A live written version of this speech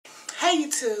Hey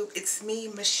YouTube, it's me,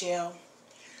 Michelle,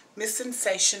 Miss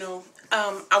Sensational.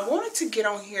 I wanted to get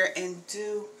on here and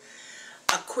do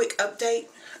a quick update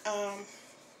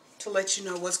to let you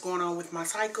know what's going on with my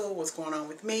cycle, what's going on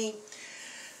with me.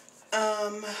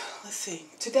 Let's see.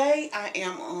 Today I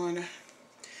am on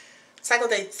cycle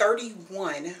day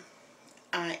 31.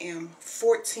 I am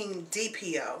 14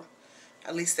 DPO.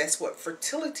 At least that's what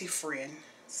Fertility Friend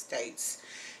states.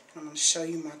 And I'm going to show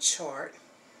you my chart.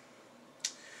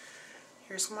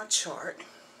 Here's my chart.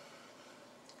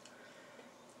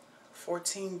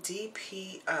 14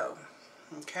 DPO.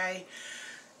 Okay.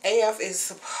 AF is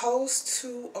supposed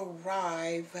to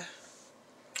arrive,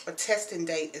 a testing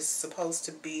date is supposed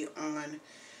to be on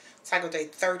cycle day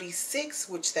 36,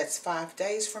 which that's 5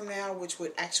 days from now, which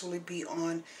would actually be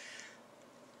on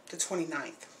the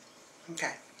 29th.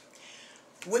 Okay.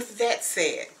 With that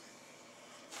said,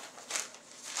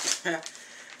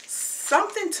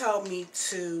 something told me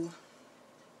to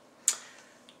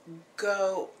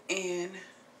go and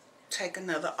take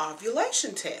another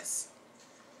ovulation test.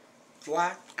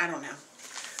 Why? I don't know.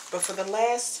 But for the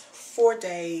last 4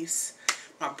 days,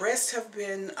 my breasts have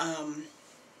been,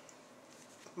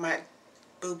 my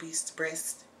boobies,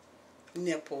 breast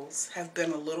nipples have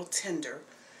been a little tender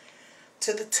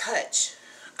to the touch.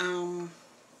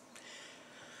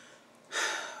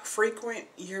 Frequent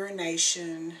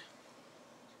urination.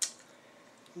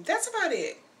 That's about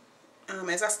it.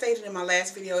 As I stated in my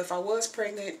last video, if I was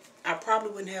pregnant, I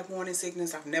probably wouldn't have morning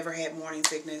sickness. I've never had morning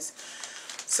sickness,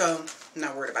 so I'm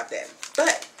not worried about that.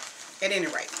 But at any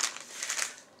rate,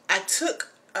 I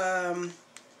took an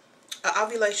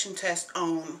ovulation test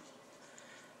on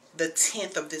the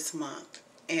 10th of this month,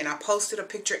 and I posted a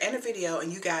picture and a video,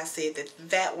 and you guys said that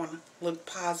that one looked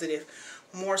positive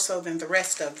more so than the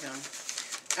rest of them.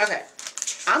 Okay,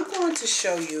 I'm going to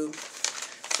show you,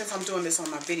 since I'm doing this on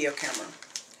my video camera,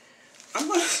 I'm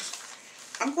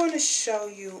going to show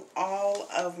you all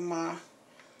of my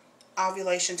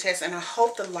ovulation tests, and I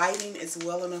hope the lighting is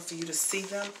well enough for you to see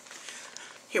them.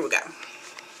 Here we go.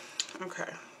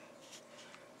 Okay.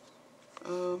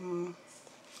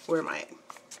 Where am I at?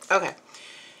 Okay.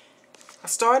 I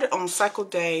started on cycle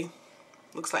day,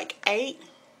 looks like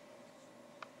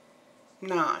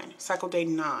 9, cycle day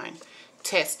 9,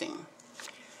 testing.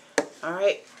 All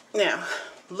right. Now,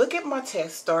 look at my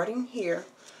test starting here.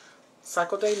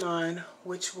 Cycle day 9,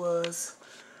 which was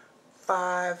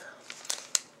 5-2.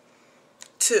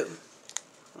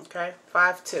 Okay,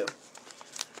 5-2.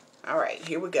 All right,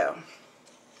 here we go.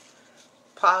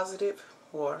 Positive,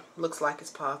 or looks like it's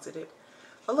positive.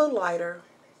 A little lighter.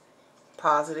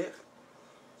 Positive.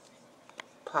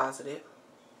 Positive.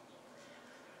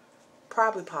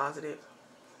 Probably positive.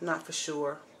 Not for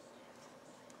sure.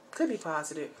 Could be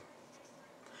positive.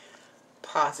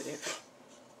 Positive.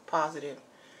 Positive.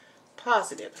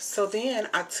 Positive. So then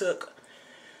I took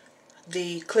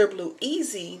the Clear Blue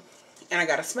Easy and I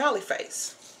got a smiley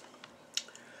face.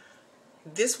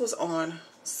 This was on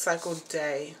cycle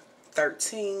day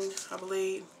 13, I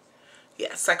believe.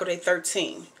 Yeah, cycle day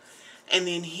 13. And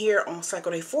then here on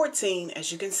cycle day 14,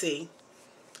 as you can see,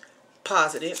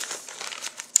 positive.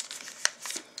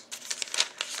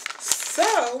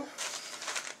 So,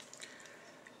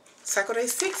 cycle day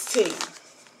 16.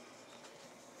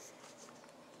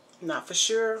 Not for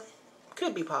sure.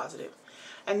 Could be positive.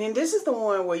 And then this is the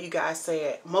one where you guys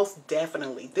said most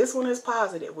definitely this one is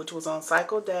positive, which was on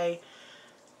cycle day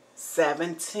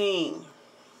 17.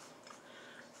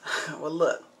 Well,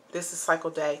 look, this is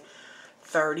cycle day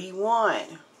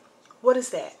 31. What is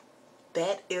that?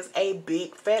 That is a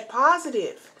big fat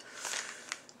positive.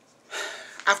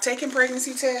 I've taken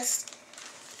pregnancy tests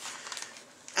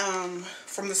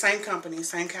from the same company,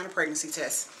 same kind of pregnancy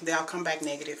tests. They all come back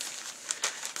negative.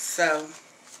 So,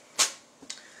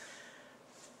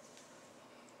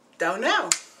 don't know.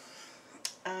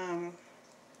 At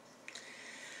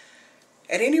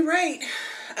any rate,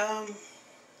 I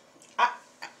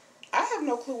have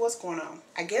no clue what's going on.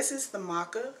 I guess it's the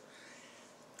maca.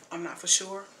 I'm not for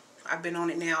sure. I've been on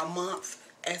it now a month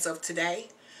as of today.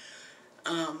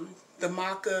 The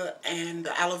maca and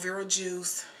the aloe vera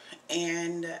juice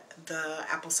and the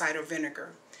apple cider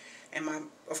vinegar. And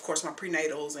of course, my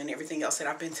prenatals and everything else that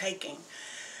I've been taking.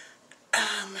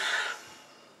 I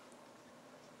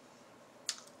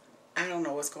don't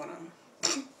know what's going on.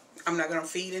 I'm not going to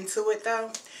feed into it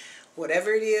though.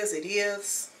 Whatever it is, it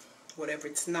is. Whatever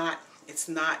it's not, it's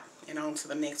not. And on to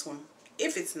the next one,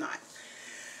 if it's not.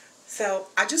 So,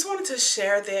 I just wanted to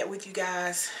share that with you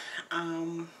guys.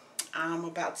 I'm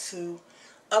about to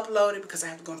upload it because I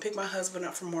have to go and pick my husband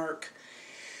up from work.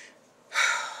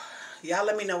 Y'all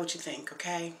let me know what you think,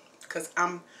 okay? Because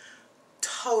I'm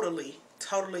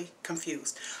totally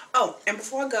confused. Oh, and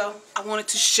before I go, I wanted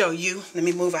to show you, let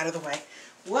me move out of the way,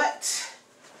 what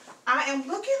I am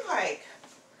looking like.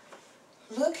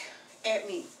 Look at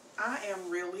me. I am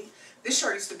really, this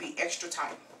shirt used to be extra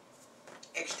tight.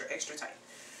 Extra tight.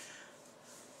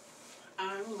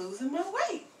 I'm losing my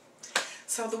weight.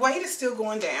 So the weight is still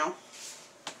going down.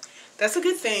 That's a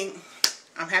good thing.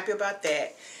 I'm happy about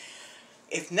that.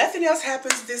 If nothing else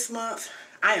happens this month,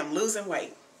 I am losing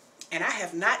weight. And I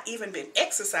have not even been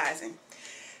exercising.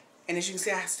 And as you can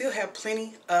see, I still have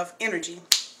plenty of energy.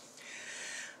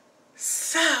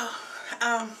 So,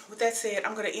 with that said,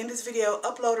 I'm going to end this video,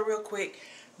 upload it real quick,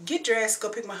 get dressed, go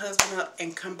pick my husband up,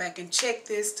 and come back and check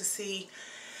this to see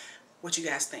what you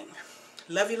guys think.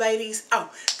 Love you, ladies. Oh,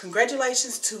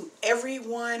 congratulations to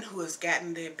everyone who has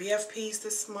gotten their BFPs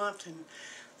this month, and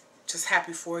just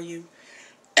happy for you.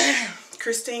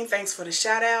 Christine, thanks for the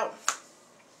shout out.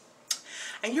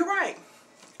 And you're right.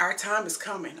 Our time is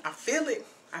coming. I feel it.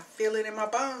 I feel it in my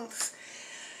bones.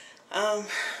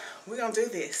 We're going to do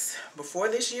this. Before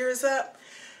this year is up,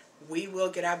 we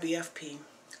will get our BFP.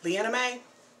 Leanna Mae,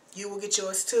 you will get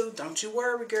yours too. Don't you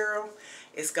worry, girl.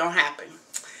 It's going to happen.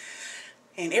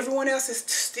 And everyone else is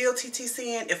still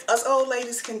TTCing. If us old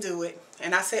ladies can do it,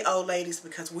 and I say old ladies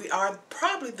because we are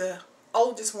probably the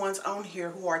oldest ones on here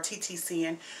who are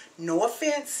TTCing. No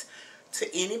offense to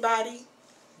anybody,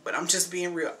 but I'm just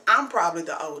being real. I'm probably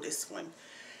the oldest one.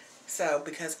 So,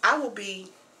 because I will be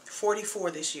 44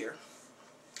 this year.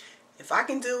 If I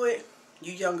can do it,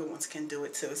 you younger ones can do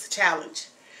it too. It's a challenge.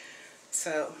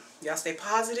 So, y'all stay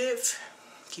positive.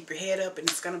 Keep your head up and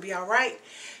it's going to be all right.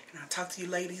 And I'll talk to you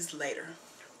ladies later.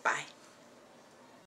 Bye.